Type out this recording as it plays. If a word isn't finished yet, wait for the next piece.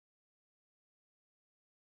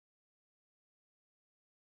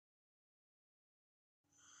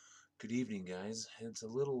Good evening, guys. It's a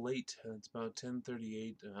little late. It's about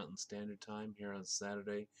 10:38 Mountain Standard Time here on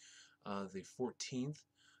Saturday, the 14th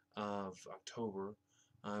of October.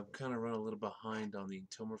 I've kind of run a little behind on the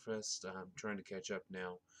Inktoberfest. I'm trying to catch up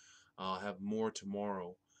now. I'll have more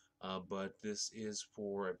tomorrow, but this is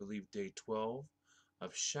for, I believe, day 12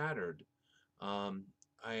 of Shattered. Um,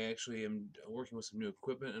 I actually am working with some new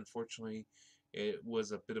equipment. Unfortunately, it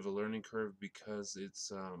was a bit of a learning curve because it's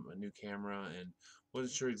a new camera and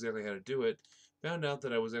wasn't sure exactly how to do it. Found out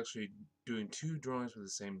that I was actually doing two drawings for the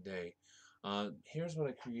same day. Here's what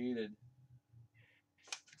I created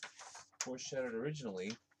for Shattered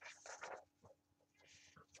originally.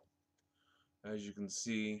 As you can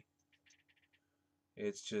see,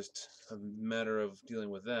 it's just a matter of dealing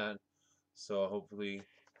with that. So hopefully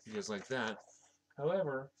you guys like that.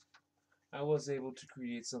 However, I was able to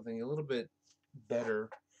create something a little bit better.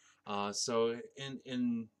 So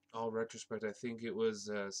in all retrospect, I think it was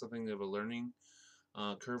something of a learning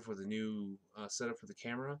curve with a new setup for the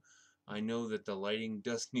camera. I know that the lighting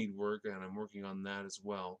does need work, and I'm working on that as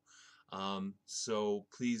well. So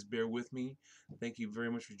please bear with me. Thank you very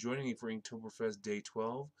much for joining me for Inktoberfest Day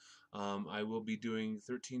 12. I will be doing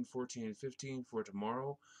 13, 14, and 15 for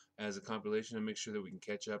tomorrow as a compilation to make sure that we can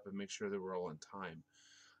catch up and make sure that we're all on time.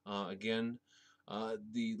 Again,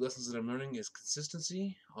 the lessons that I'm learning is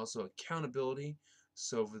consistency, also accountability.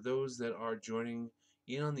 So for those that are joining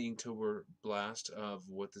in on the Inktober blast of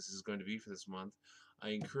what this is going to be for this month, I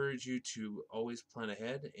encourage you to always plan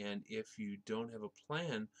ahead. And if you don't have a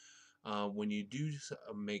plan, when you do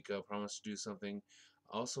make a promise to do something,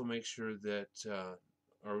 also make sure that,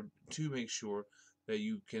 or to make sure that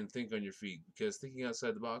you can think on your feet, because thinking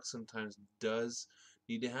outside the box sometimes does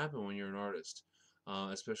need to happen when you're an artist,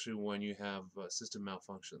 especially when you have system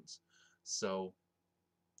malfunctions. So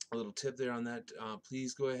a little tip there on that.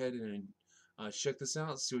 Please go ahead and check this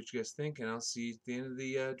out, see what you guys think, and I'll see you at the end of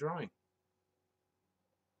the drawing.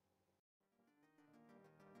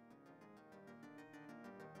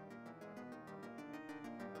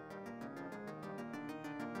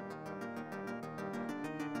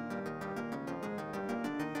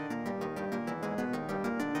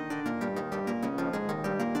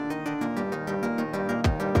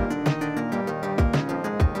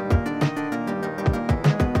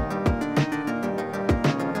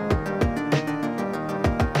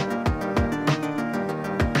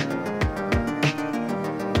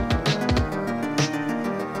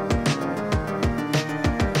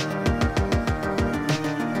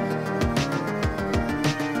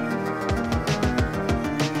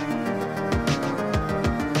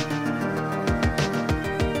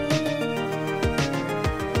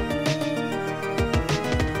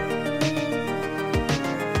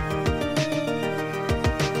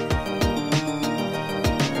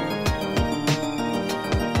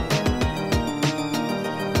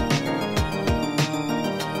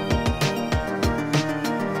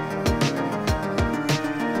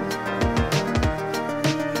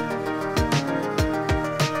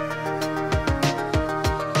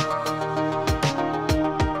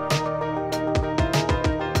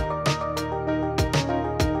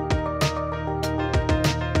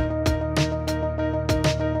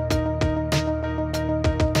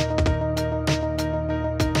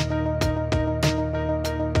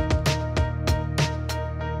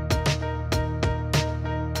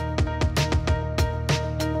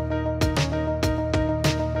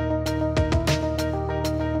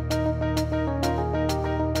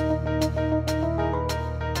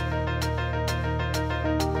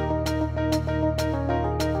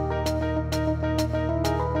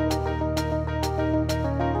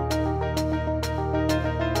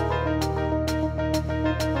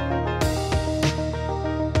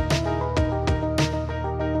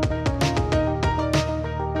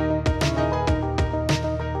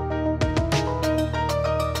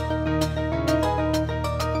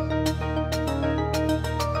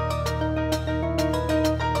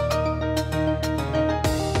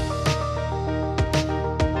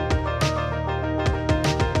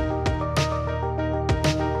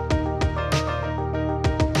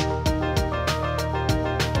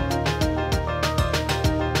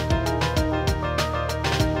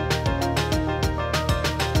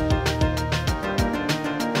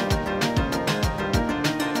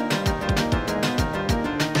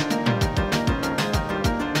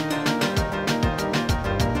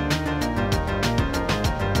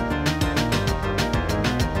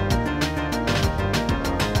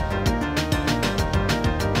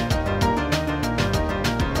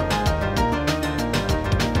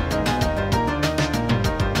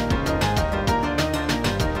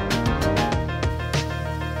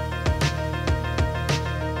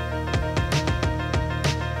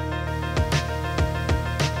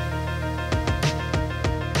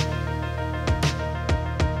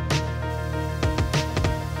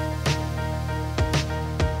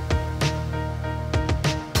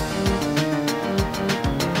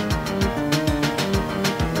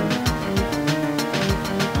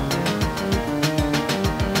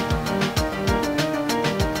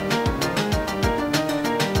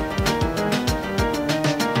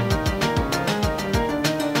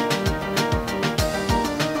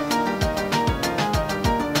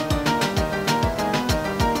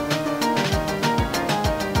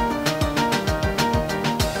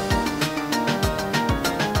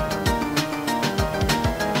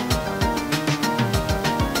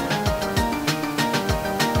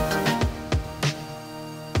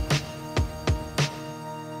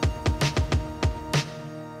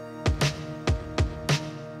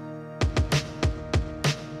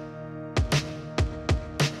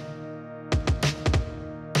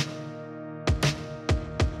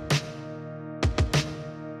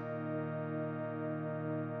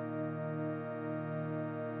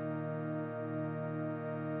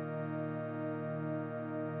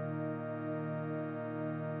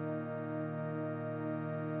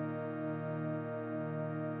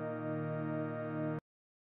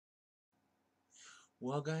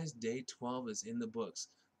 Well, guys, day 12 is in the books.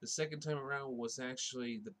 The second time around was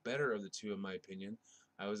actually the better of the two, in my opinion.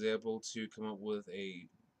 I was able to come up with a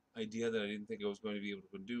idea that I didn't think I was going to be able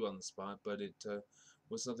to do on the spot, but it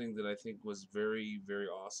was something that I think was very, very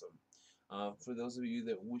awesome. For those of you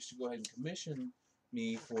that wish to go ahead and commission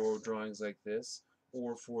me for drawings like this,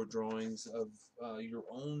 or for drawings of your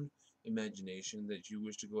own imagination that you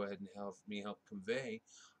wish to go ahead and help convey,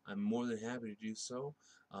 I'm more than happy to do so.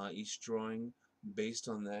 Each drawing based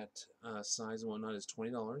on that size and whatnot is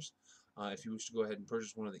 $20. If you wish to go ahead and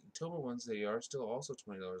purchase one of the Inktober ones, they are still also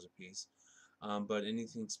 $20 a piece. But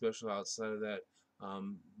anything special outside of that,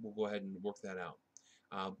 we'll go ahead and work that out.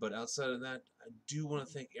 But outside of that, I do want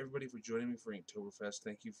to thank everybody for joining me for Inktoberfest.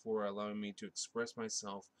 Thank you for allowing me to express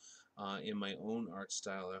myself in my own art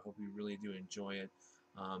style. I hope you really do enjoy it.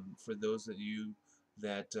 For those of you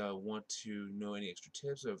that want to know any extra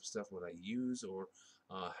tips of stuff what I use, or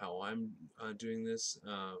how I'm doing this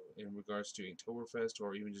in regards to Inktoberfest,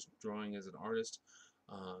 or even just drawing as an artist,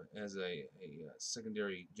 as a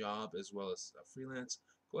secondary job as well as a freelance,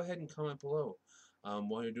 go ahead and comment below.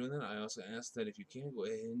 While you're doing that, I also ask that if you can, go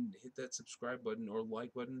ahead and hit that subscribe button or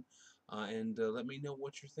like button, and let me know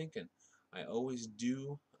what you're thinking. I always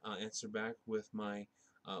do answer back with my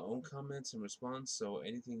own comments and response, so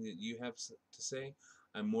anything that you have to say,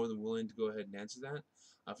 I'm more than willing to go ahead and answer that.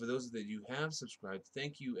 For those that you have subscribed,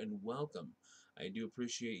 thank you and welcome. I do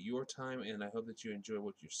appreciate your time, and I hope that you enjoy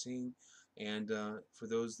what you're seeing. And for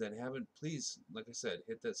those that haven't, please, like I said,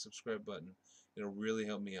 hit that subscribe button. It'll really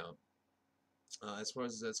help me out. As far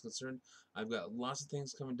as that's concerned, I've got lots of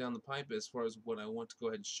things coming down the pipe as far as what I want to go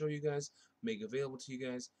ahead and show you guys, make available to you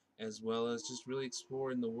guys, as well as just really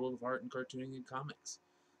explore in the world of art and cartooning and comics.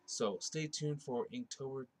 So stay tuned for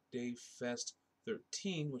Inktober Day Fest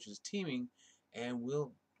 13, which is teaming, and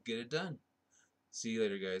we'll get it done. See you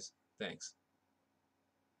later, guys. Thanks.